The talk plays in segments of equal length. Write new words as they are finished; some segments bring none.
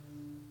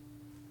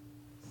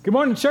Good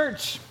morning,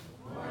 church.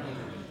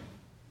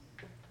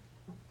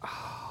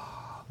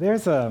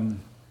 There's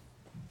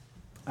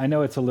I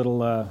know it's a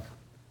little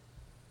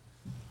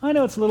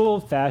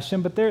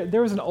old-fashioned, but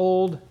there was an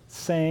old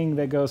saying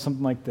that goes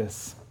something like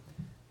this: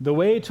 "The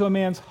way to a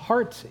man's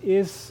heart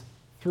is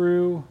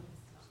through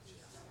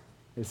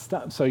his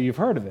stomach." So you've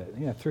heard of it,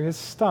 yeah, through his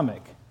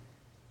stomach.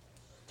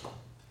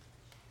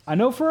 I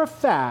know for a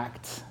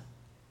fact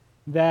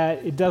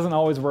that it doesn't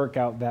always work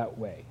out that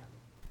way.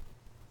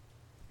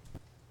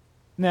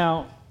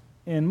 Now,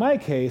 in my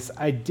case,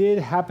 I did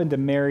happen to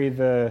marry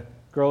the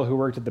girl who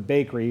worked at the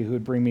bakery who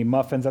would bring me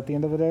muffins at the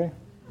end of the day.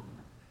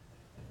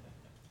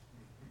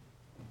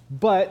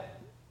 But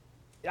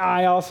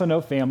I also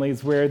know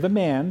families where the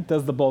man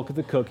does the bulk of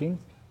the cooking.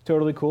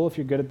 Totally cool if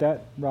you're good at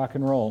that, rock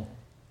and roll.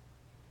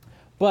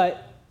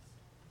 But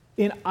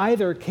in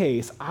either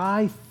case,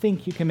 I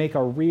think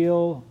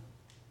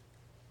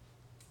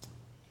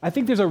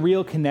there's a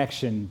real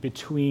connection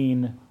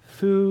between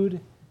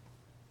food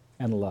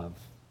and love.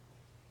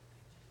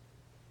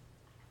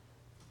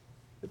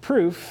 The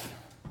proof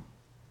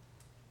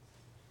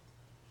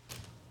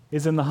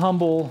is in the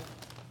humble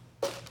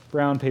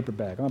brown paper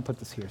bag. I'm going to put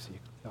this here so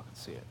y'all can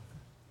see it.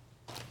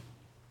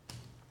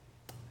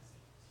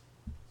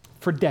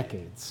 For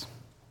decades,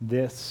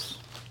 this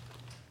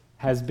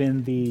has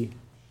been the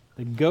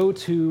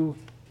go-to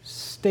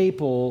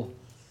staple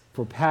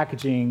for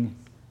packaging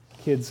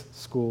kids'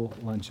 school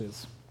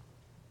lunches.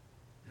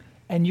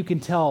 And you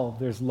can tell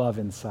there's love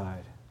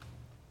inside.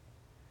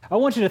 I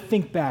want you to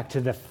think back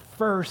to the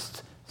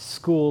first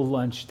school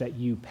lunch that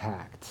you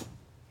packed.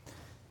 You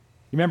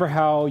remember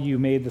how you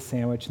made the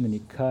sandwich and then you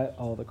cut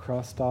all the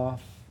crust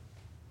off?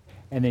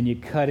 And then you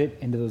cut it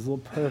into those little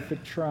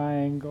perfect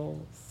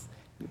triangles.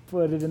 You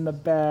put it in the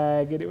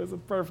bag and it was a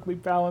perfectly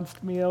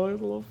balanced meal.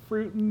 There's a little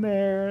fruit in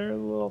there, a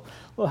little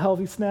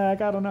healthy snack.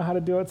 I don't know how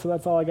to do it, so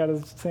that's all I got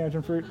is sandwich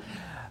and fruit.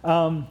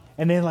 And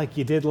then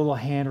you did a little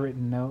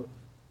handwritten note.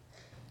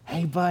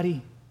 "Hey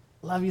buddy,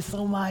 love you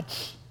so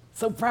much.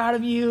 So proud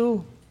of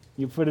you."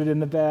 You put it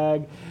in the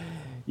bag.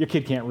 Your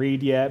kid can't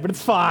read yet, but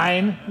it's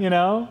fine,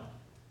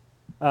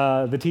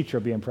 The teacher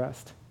will be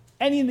impressed.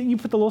 And you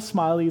put the little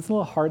smileys and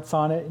little hearts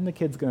on it, and the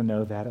kid's going to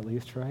know that at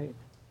least, right?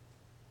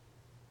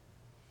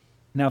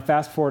 Now,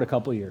 fast forward a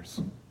couple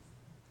years,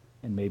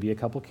 and maybe a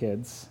couple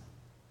kids.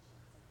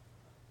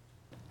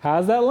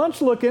 How's that lunch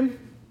looking?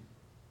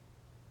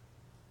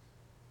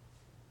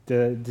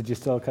 Did you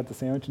still cut the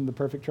sandwich into the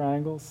perfect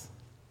triangles?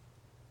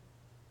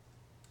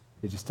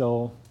 Did you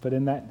still put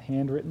in that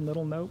handwritten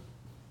little note?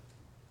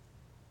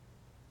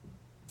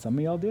 Some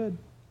of y'all did.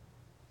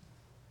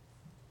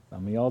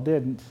 Some of y'all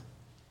didn't.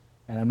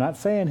 And I'm not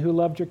saying who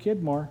loved your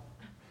kid more.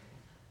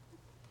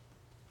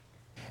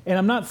 And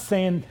I'm not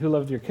saying who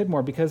loved your kid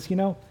more because,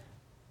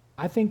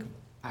 I think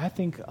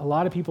a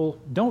lot of people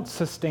don't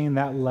sustain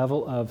that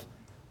level of,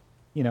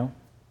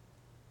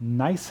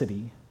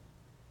 nicety.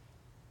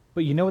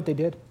 But you know what they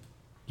did?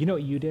 You know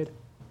what you did?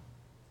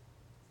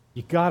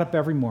 You got up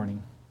every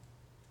morning,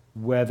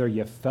 whether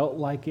you felt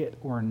like it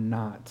or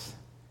not,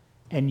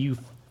 and you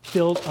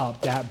filled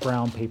up that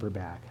brown paper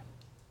bag.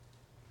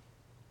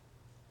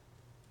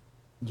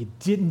 You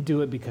didn't do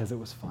it because it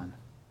was fun.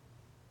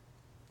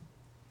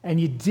 And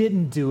you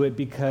didn't do it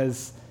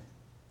because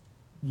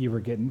you were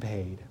getting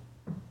paid.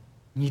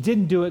 You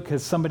didn't do it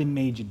because somebody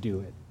made you do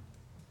it.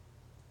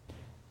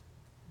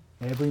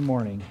 Every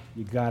morning,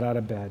 you got out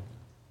of bed,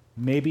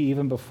 maybe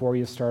even before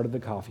you started the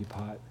coffee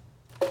pot,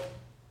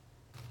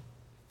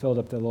 filled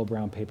up that little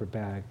brown paper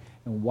bag.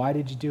 And why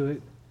did you do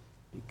it?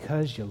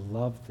 Because you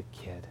loved the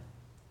kid.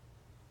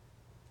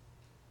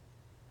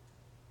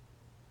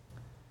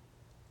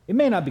 It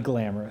may not be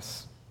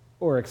glamorous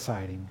or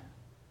exciting,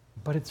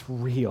 but it's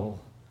real,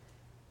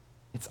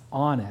 it's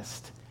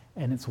honest,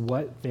 and it's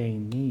what they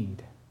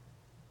need.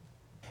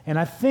 And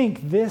I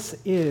think this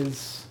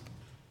is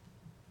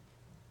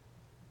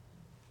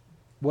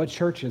what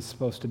church is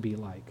supposed to be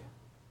like.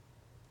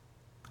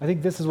 I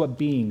think this is what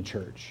being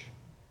church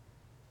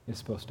is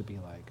supposed to be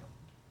like.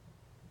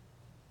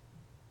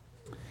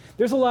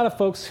 There's a lot of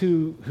folks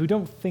who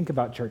don't think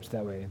about church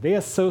that way. They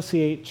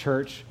associate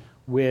church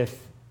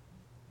with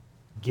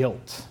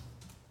guilt.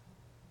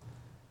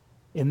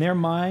 In their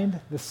mind,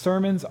 the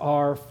sermons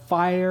are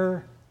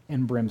fire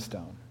and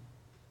brimstone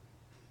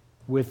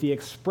with the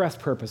express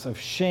purpose of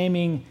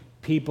shaming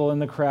people in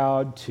the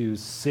crowd to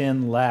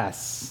sin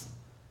less.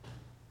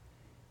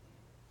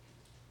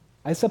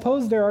 I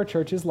suppose there are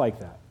churches like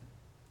that.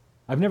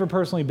 I've never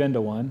personally been to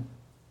one.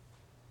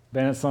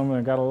 Been at some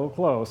that got a little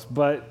close,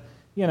 but,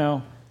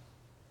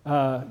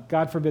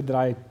 God forbid that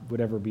I would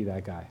ever be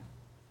that guy.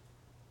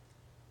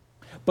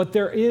 But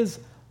there is,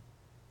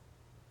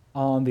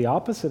 on the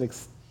opposite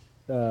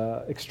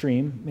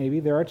extreme,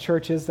 maybe, there are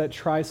churches that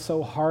try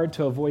so hard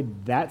to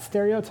avoid that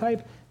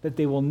stereotype that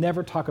they will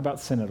never talk about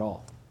sin at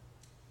all.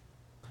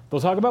 They'll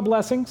talk about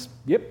blessings,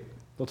 yep.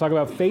 They'll talk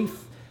about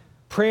faith,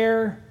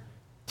 prayer,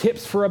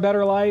 tips for a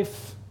better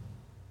life,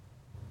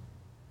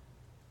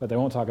 but they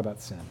won't talk about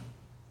sin.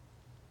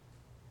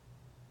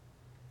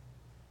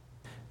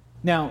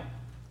 Now,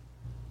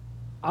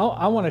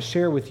 I want to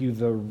share with you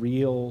the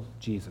real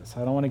Jesus. I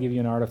don't want to give you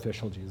an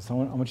artificial Jesus. I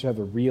want you to have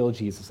the real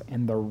Jesus.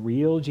 And the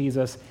real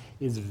Jesus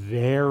is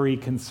very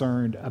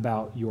concerned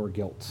about your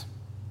guilt.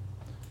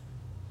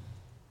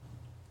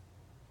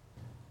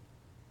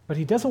 But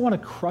he doesn't want to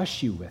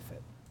crush you with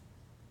it.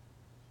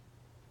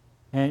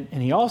 And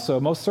he also,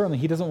 most certainly,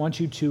 he doesn't want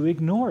you to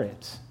ignore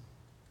it.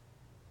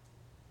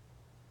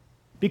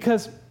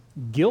 Because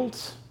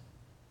guilt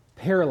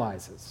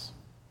paralyzes.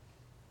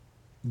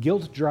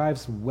 Guilt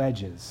drives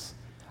wedges.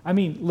 I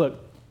mean,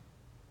 look,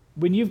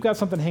 when you've got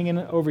something hanging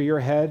over your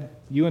head,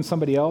 you and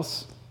somebody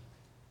else,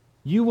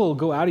 you will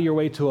go out of your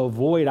way to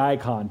avoid eye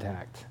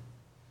contact.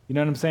 You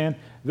know what I'm saying?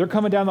 They're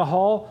coming down the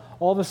hall,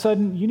 all of a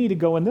sudden, you need to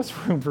go in this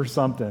room for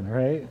something,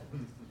 right?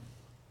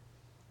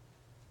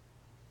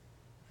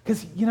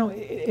 Because,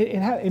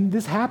 and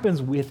this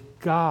happens with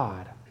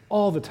God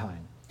all the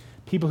time.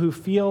 People who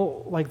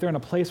feel like they're in a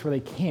place where they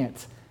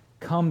can't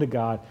come to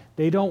God.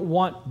 They don't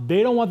want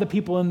the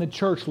people in the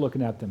church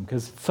looking at them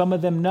because some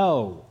of them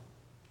know.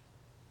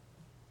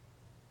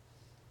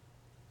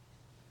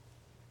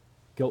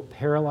 Guilt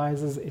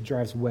paralyzes, it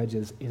drives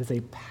wedges. It is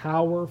a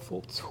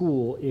powerful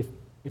tool if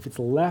it's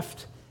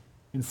left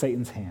in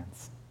Satan's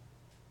hands.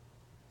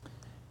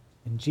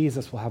 And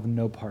Jesus will have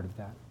no part of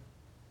that.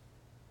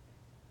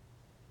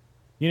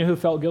 You know who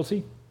felt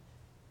guilty?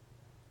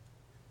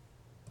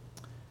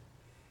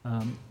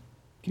 Can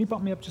you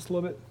bump me up just a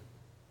little bit?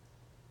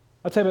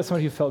 I'll tell you about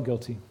somebody who felt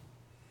guilty.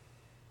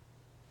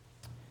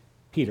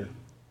 Peter.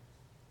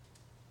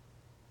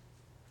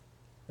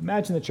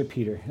 Imagine that you're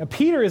Peter. Now,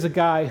 Peter is a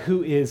guy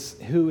who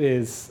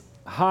is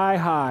high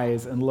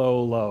highs and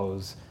low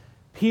lows.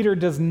 Peter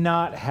does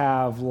not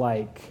have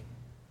like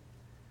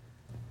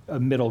a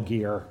middle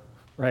gear,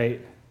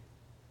 right?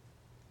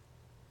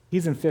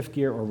 He's in fifth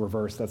gear or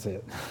reverse, that's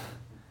it.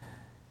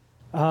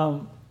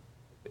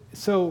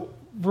 So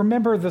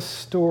remember the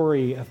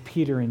story of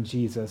Peter and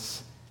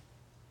Jesus.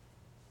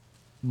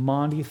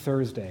 Maundy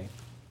Thursday,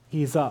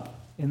 he's up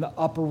in the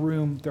upper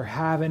room. They're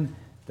having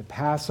the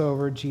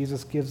Passover.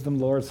 Jesus gives them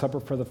Lord's Supper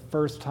for the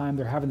first time.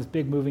 They're having this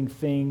big moving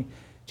thing.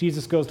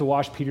 Jesus goes to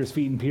wash Peter's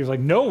feet, and Peter's like,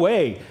 no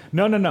way.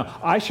 No.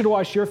 I should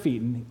wash your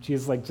feet. And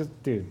Jesus is like,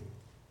 dude,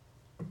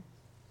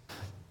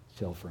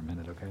 chill for a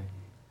minute, okay?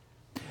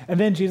 And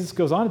then Jesus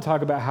goes on to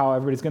talk about how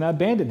everybody's going to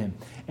abandon him.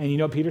 And you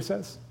know what Peter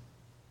says?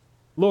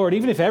 Lord,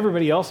 even if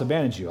everybody else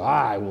abandons you,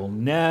 I will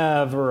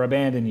never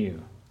abandon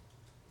you.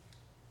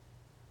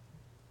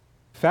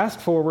 Fast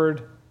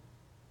forward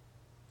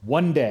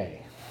one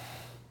day.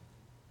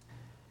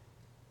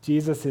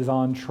 Jesus is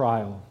on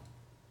trial.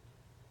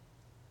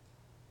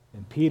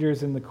 And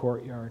Peter's in the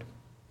courtyard,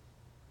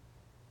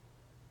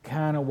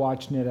 kind of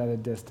watching it at a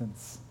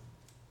distance.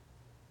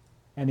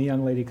 And a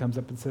young lady comes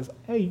up and says,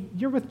 hey,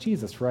 you're with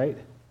Jesus, right?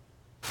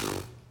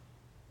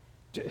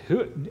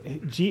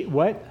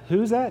 What?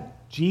 Who's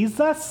that?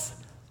 Jesus?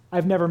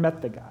 I've never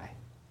met the guy.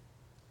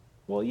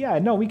 Well, yeah,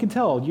 no, we can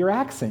tell. Your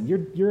accent,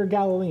 you're a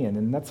Galilean,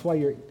 and that's why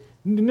you're...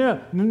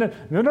 No.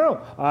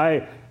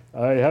 I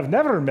have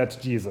never met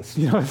Jesus.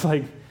 It's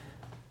like,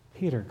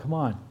 Peter, come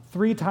on.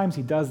 3 times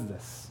he does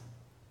this.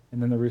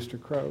 And then the rooster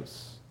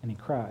crows, and he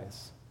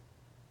cries.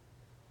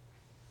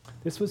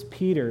 This was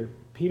Peter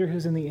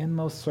who's in the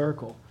inmost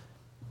circle.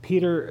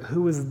 Peter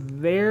who was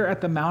there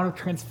at the Mount of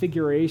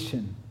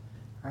Transfiguration,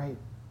 right?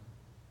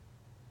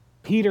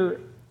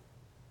 Peter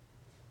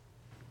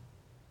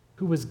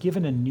who was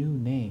given a new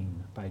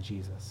name by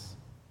Jesus.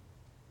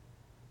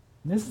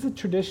 And this is a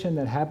tradition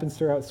that happens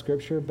throughout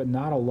Scripture, but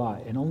not a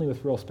lot, and only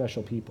with real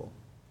special people,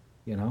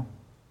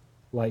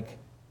 like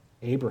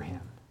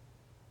Abraham,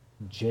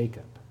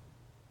 Jacob.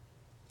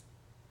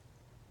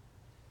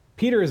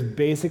 Peter is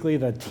basically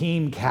the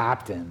team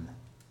captain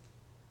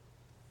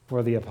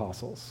for the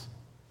apostles.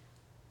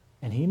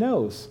 And he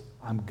knows,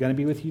 I'm going to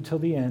be with you till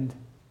the end,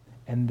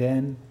 and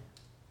then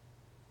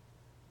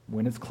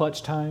when it's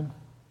clutch time,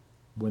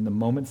 when the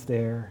moment's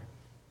there,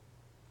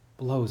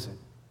 blows it.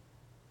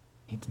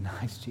 He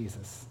denies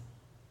Jesus.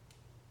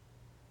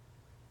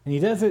 And he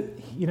does it,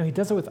 he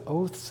does it with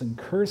oaths and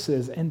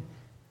curses, and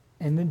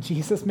then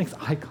Jesus makes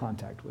eye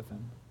contact with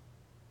him.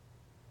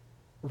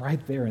 Right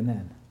there and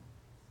then.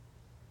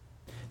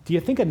 Do you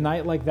think a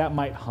night like that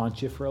might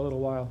haunt you for a little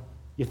while?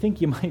 You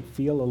think you might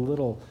feel a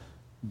little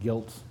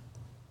guilt?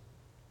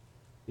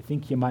 You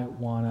think you might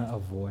want to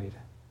avoid?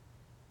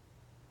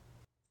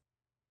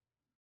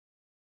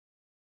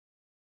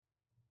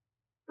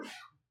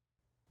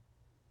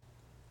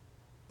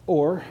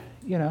 Or,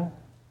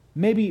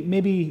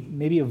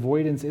 maybe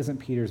avoidance isn't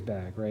Peter's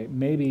bag, right?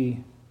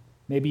 Maybe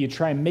you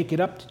try and make it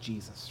up to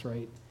Jesus,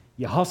 right?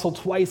 You hustle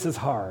twice as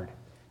hard.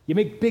 You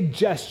make big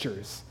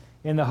gestures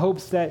in the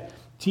hopes that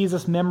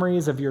Jesus'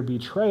 memories of your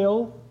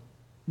betrayal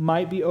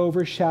might be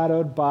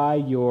overshadowed by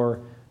your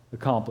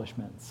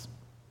accomplishments.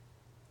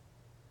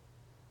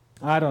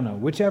 I don't know.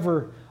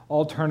 Whichever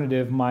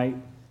alternative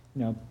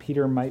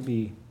Peter might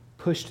be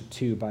pushed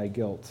to by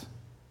guilt.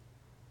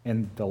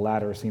 And the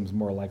latter seems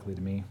more likely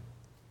to me.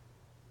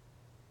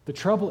 The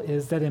trouble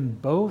is that in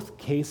both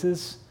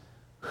cases,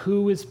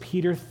 who is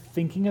Peter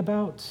thinking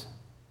about?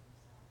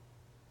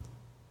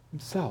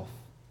 himself.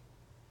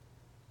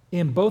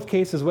 In both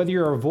cases, whether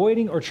you're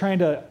avoiding or trying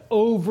to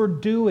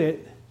overdo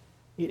it,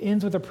 it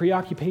ends with a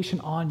preoccupation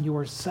on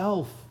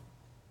yourself.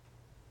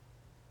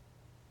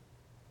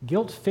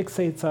 Guilt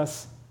fixates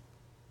us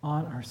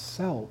on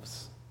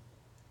ourselves.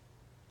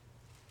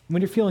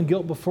 When you're feeling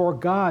guilt before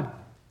God,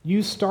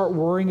 you start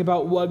worrying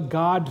about what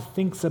God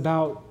thinks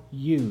about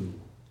you.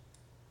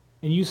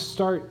 And you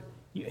start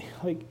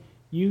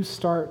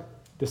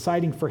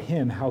deciding for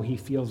him how he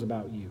feels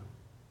about you.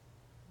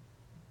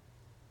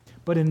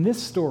 But in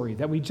this story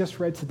that we just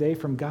read today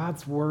from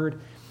God's word,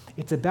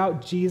 it's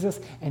about Jesus,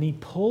 and he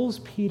pulls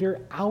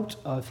Peter out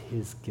of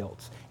his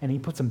guilt, and he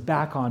puts him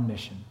back on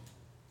mission.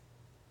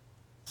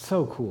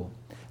 So cool.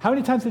 How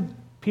many times did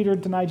Peter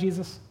deny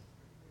Jesus?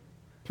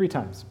 3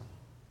 times.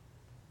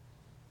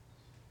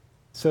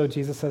 So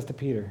Jesus says to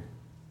Peter,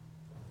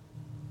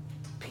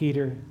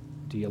 Peter,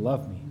 do you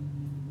love me?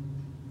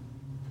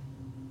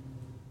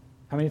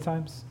 How many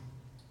times?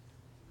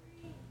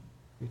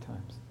 3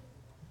 times.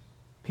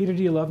 Peter,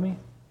 do you love me?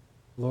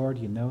 Lord,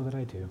 you know that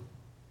I do.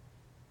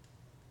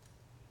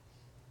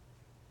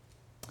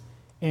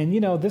 And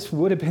this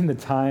would have been the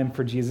time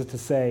for Jesus to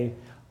say,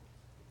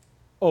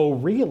 oh,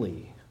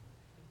 really?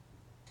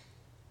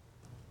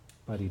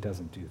 But he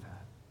doesn't do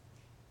that.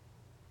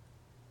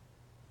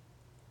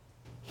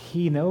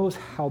 He knows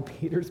how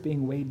Peter's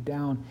being weighed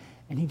down,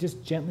 and he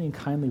just gently and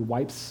kindly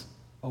wipes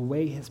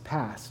away his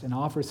past and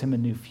offers him a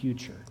new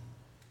future.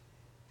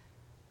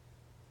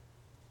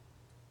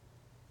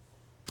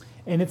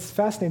 And it's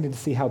fascinating to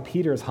see how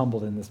Peter is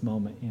humbled in this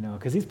moment,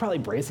 because he's probably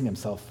bracing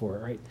himself for it,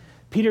 right?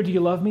 Peter, do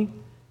you love me?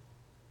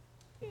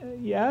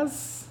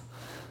 Yes.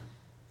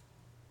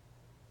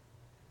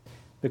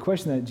 The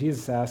question that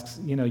Jesus asks,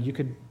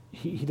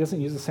 he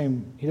doesn't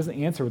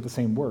answer with the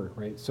same word,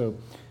 right? So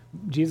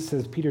Jesus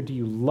says, Peter, do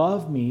you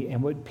love me?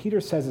 And what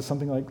Peter says is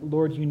something like,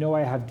 Lord, you know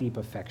I have deep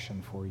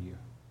affection for you.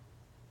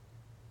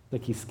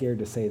 Like he's scared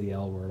to say the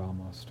L word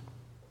almost.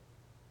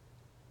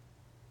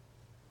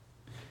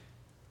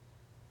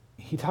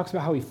 He talks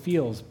about how he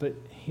feels, but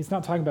he's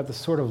not talking about the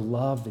sort of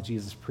love that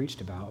Jesus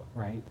preached about,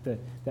 right?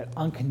 That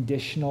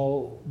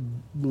unconditional,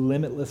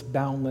 limitless,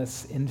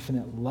 boundless,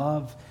 infinite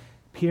love.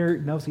 Peter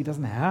knows he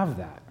doesn't have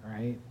that,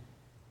 right?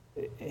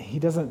 He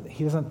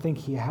doesn't think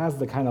he has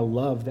the kind of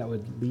love that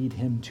would lead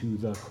him to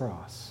the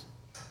cross.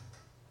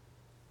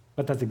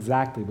 But that's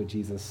exactly what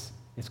Jesus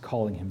is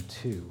calling him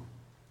to.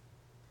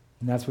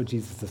 And that's what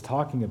Jesus is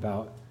talking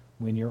about.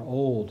 When you're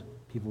old,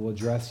 people will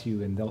address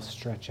you and they'll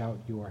stretch out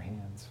your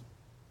hands.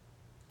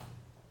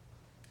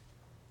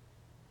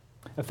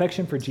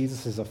 Affection for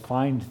Jesus is a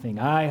fine thing.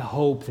 I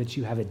hope that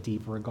you have a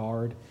deep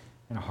regard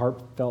and a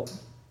heartfelt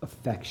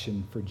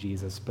affection for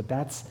Jesus, but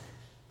that's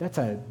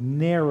a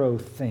narrow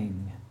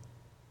thing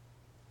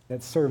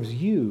that serves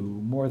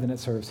you more than it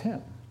serves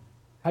him.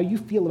 How you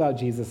feel about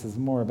Jesus is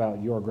more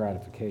about your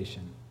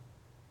gratification.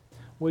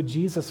 What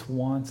Jesus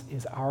wants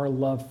is our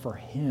love for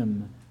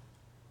him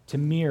to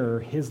mirror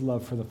his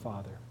love for the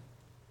Father.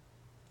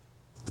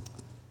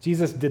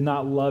 Jesus did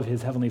not love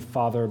his heavenly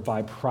Father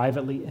by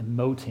privately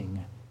emoting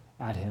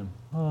at him.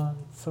 Oh,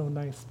 it's so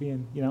nice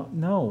being,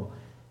 No.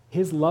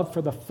 His love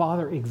for the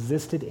Father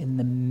existed in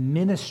the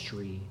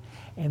ministry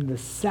and the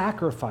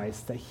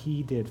sacrifice that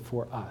he did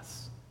for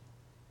us.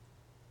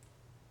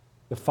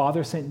 The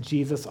Father sent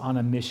Jesus on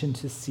a mission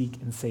to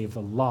seek and save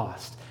the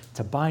lost,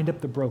 to bind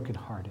up the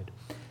brokenhearted,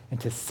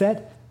 and to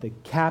set the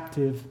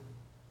captive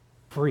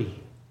free.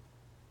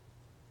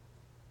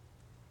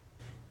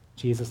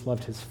 Jesus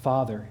loved his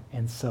Father,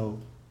 and so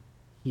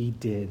he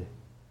did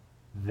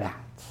that.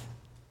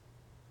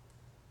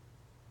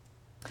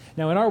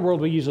 Now, in our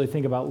world, we usually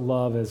think about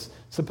love as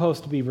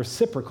supposed to be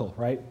reciprocal,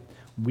 right?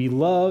 We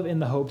love in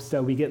the hopes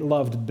that we get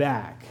loved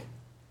back.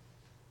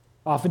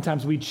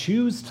 Oftentimes, we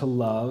choose to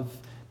love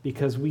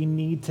because we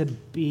need to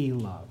be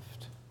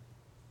loved.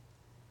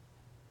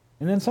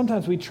 And then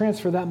sometimes we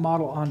transfer that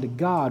model onto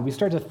God. We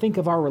start to think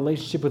of our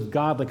relationship with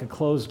God like a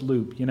closed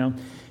loop,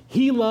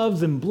 He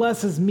loves and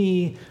blesses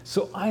me,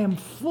 so I am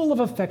full of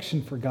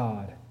affection for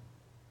God.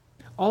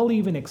 I'll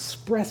even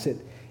express it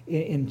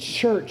in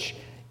church,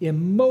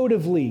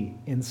 emotively,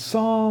 in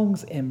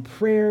songs and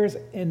prayers,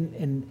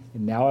 and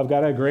now I've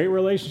got a great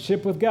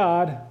relationship with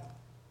God.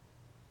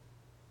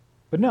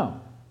 But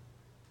no,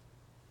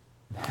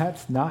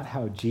 that's not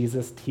how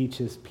Jesus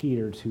teaches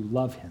Peter to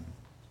love him.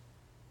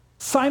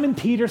 Simon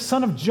Peter,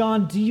 son of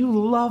John, do you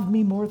love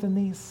me more than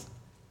these?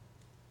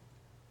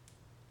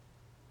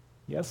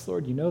 Yes,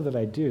 Lord, you know that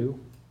I do.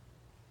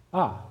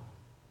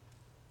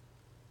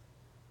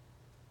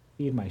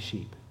 Feed my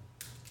sheep.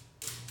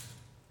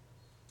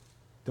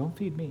 Don't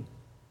feed me.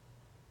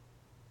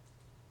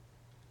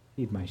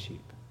 Feed my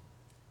sheep.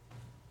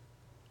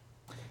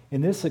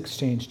 In this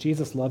exchange,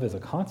 Jesus' love is a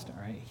constant,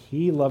 right?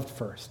 He loved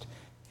first.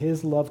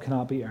 His love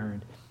cannot be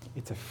earned.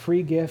 It's a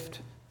free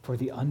gift for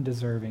the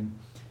undeserving.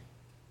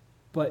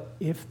 But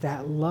if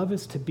that love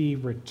is to be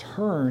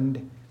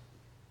returned,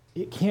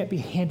 it can't be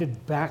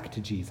handed back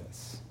to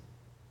Jesus.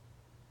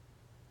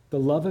 The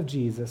love of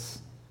Jesus,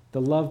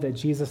 the love that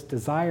Jesus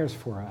desires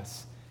for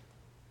us,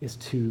 is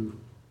to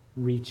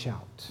reach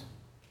out.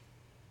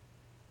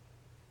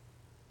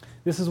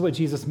 This is what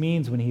Jesus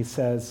means when he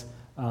says,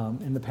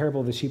 in the parable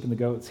of the sheep and the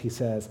goats, he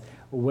says,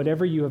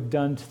 whatever you have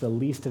done to the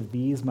least of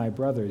these, my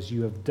brothers,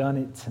 you have done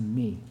it to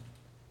me.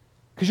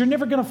 Because you're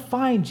never going to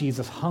find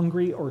Jesus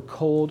hungry or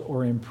cold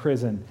or in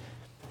prison.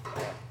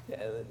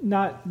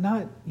 Not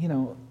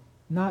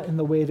in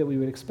the way that we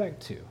would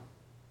expect to.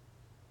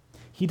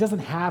 He doesn't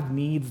have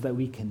needs that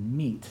we can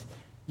meet.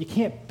 You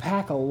can't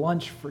pack a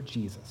lunch for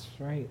Jesus,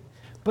 right?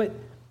 But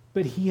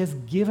he has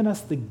given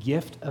us the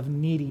gift of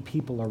needy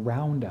people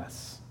around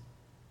us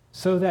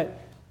so that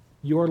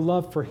your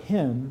love for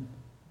him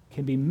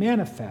can be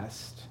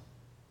manifest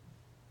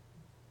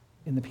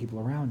in the people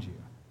around you.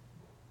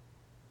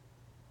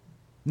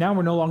 Now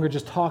we're no longer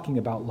just talking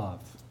about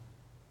love.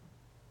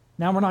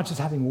 Now we're not just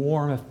having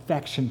warm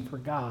affection for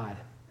God.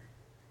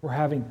 We're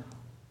having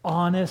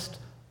honest,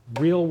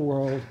 real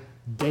world,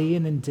 day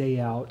in and day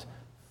out,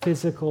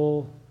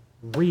 physical,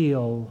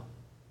 real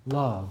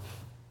love.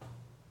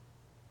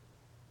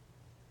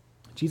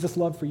 Jesus'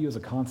 love for you is a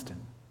constant.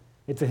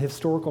 It's a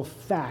historical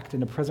fact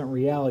and a present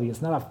reality.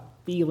 It's not a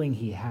feeling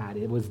he had.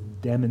 It was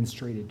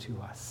demonstrated to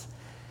us.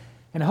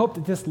 And I hope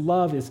that this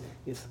love is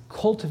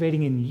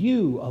cultivating in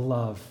you a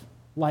love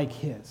like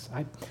his.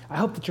 I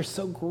hope that you're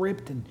so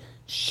gripped and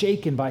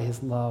shaken by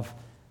his love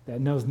that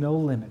knows no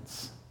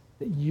limits,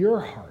 that your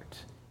heart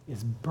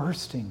is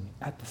bursting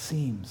at the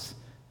seams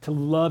to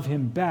love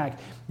him back.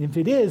 And if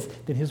it is,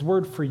 then his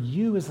word for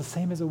you is the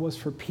same as it was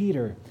for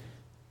Peter.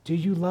 Do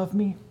you love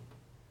me?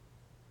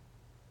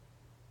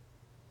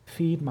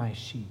 Feed my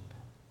sheep.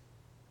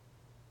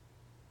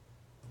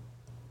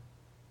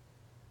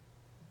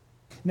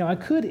 Now, I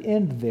could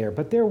end there,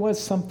 but there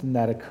was something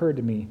that occurred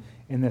to me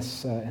in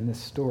this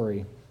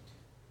story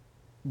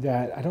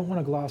that I don't want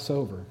to gloss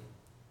over.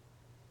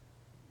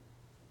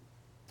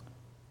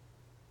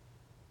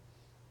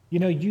 You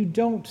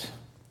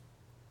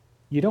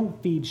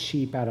don't feed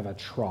sheep out of a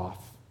trough.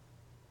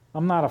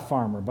 I'm not a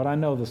farmer, but I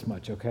know this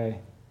much, okay?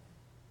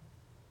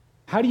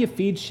 How do you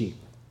feed sheep?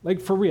 Like,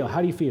 for real,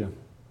 how do you feed them?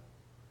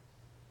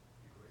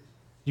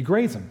 You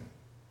graze them.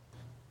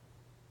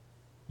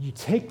 You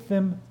take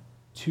them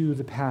to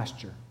the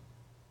pasture.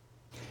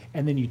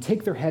 And then you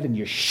take their head and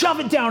you shove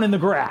it down in the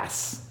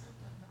grass.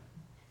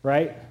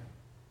 Right?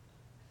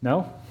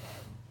 No?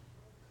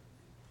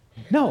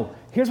 No.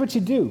 Here's what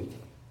you do.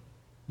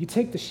 You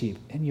take the sheep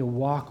and you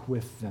walk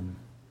with them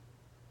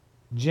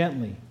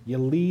gently. You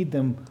lead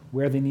them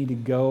where they need to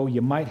go.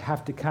 You might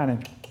have to kind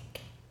of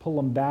pull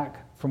them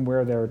back from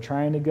where they're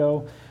trying to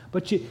go.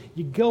 But you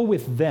go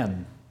with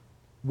them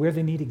where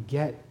they need to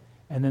get,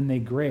 and then they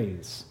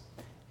graze.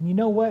 And you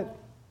know what?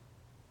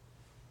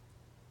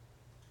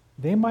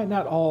 They might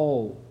not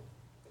all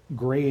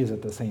graze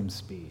at the same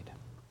speed.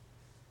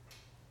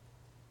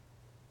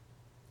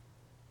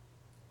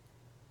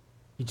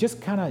 You're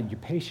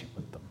patient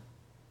with them.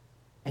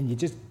 And you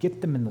just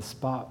get them in the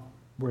spot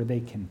where they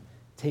can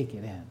take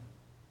it in.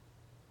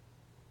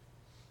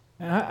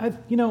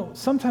 And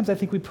sometimes I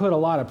think we put a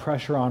lot of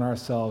pressure on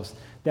ourselves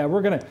that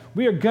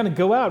we are gonna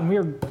go out and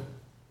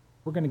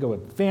we're gonna go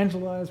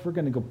evangelize. We're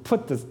gonna go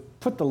put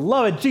the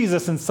love of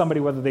Jesus in somebody,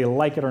 whether they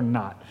like it or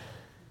not.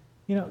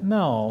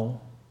 No.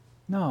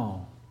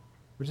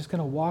 We're just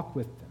gonna walk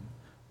with them.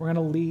 We're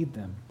gonna lead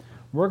them.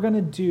 We're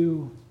gonna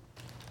do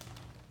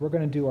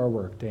our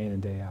work day in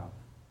and day out.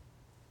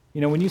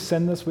 When you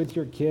send this with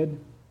your kid,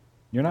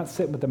 you're not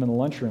sitting with them in the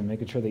lunchroom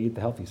making sure they eat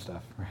the healthy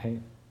stuff,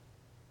 right?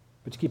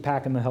 But you keep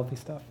packing the healthy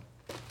stuff.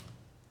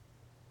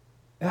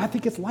 And I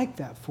think it's like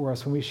that for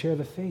us when we share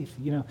the faith.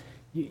 You're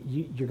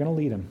going to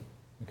lead them,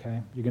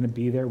 okay? You're going to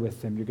be there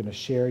with them. You're going to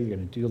share. You're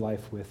going to do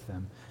life with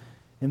them.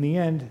 In the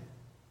end,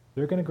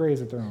 they're going to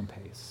graze at their own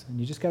pace. And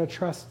you just got to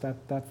trust that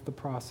that's the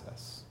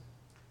process.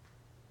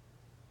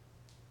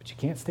 But you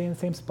can't stay in the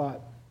same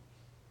spot.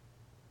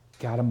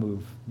 You got to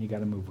move. You got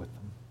to move with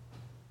them.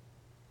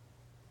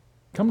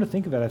 Come to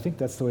think of it, I think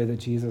that's the way that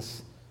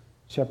Jesus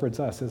shepherds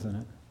us, isn't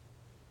it?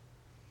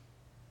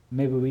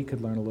 Maybe we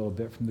could learn a little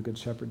bit from the Good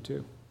Shepherd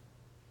too.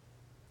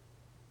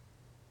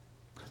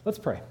 Let's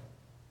pray.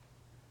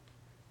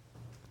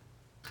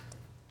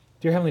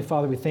 Dear Heavenly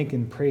Father, we thank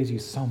and praise you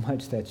so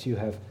much that you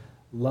have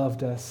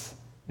loved us,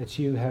 that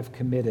you have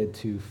committed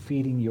to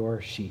feeding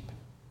your sheep.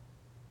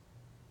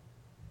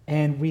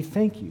 And we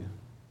thank you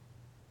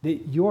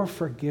that your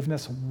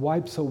forgiveness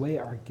wipes away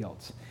our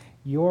guilt.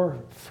 Your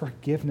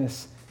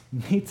forgiveness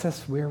meets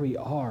us where we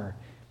are.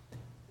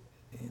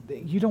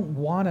 You don't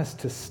want us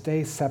to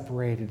stay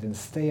separated and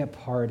stay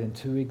apart and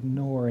to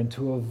ignore and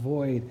to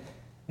avoid.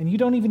 And you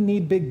don't even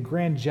need big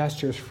grand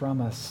gestures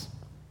from us.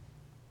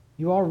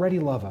 You already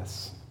love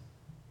us.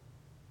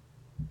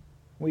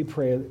 We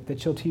pray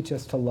that you'll teach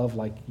us to love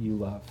like you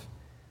love.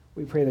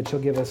 We pray that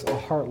you'll give us a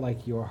heart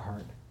like your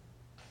heart.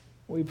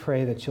 We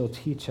pray that you'll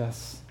teach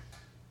us,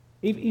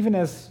 even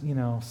as,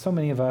 so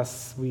many of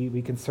us,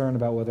 we concern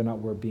about whether or not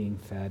we're being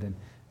fed. And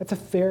that's a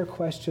fair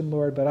question,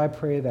 Lord, but I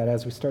pray that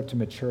as we start to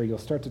mature, you'll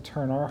start to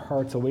turn our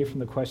hearts away from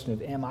the question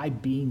of, am I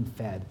being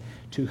fed,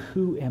 to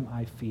who am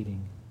I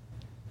feeding?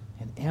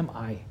 And am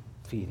I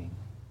feeding?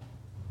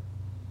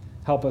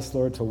 Help us,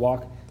 Lord, to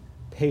walk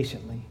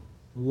patiently,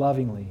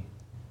 lovingly,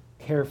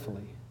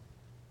 carefully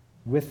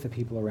with the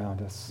people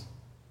around us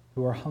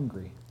who are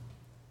hungry.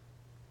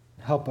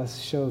 Help us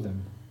show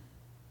them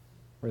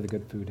where the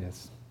good food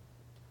is.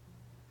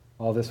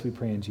 All this we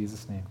pray in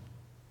Jesus' name.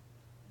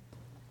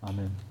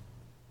 Amen.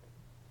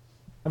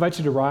 I invite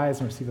you to rise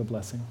and receive a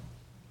blessing.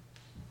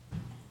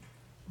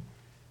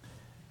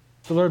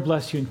 The Lord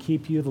bless you and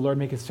keep you. The Lord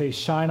make his face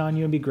shine on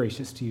you and be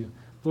gracious to you.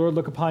 The Lord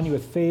look upon you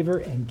with favor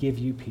and give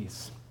you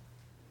peace.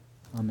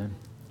 Amen.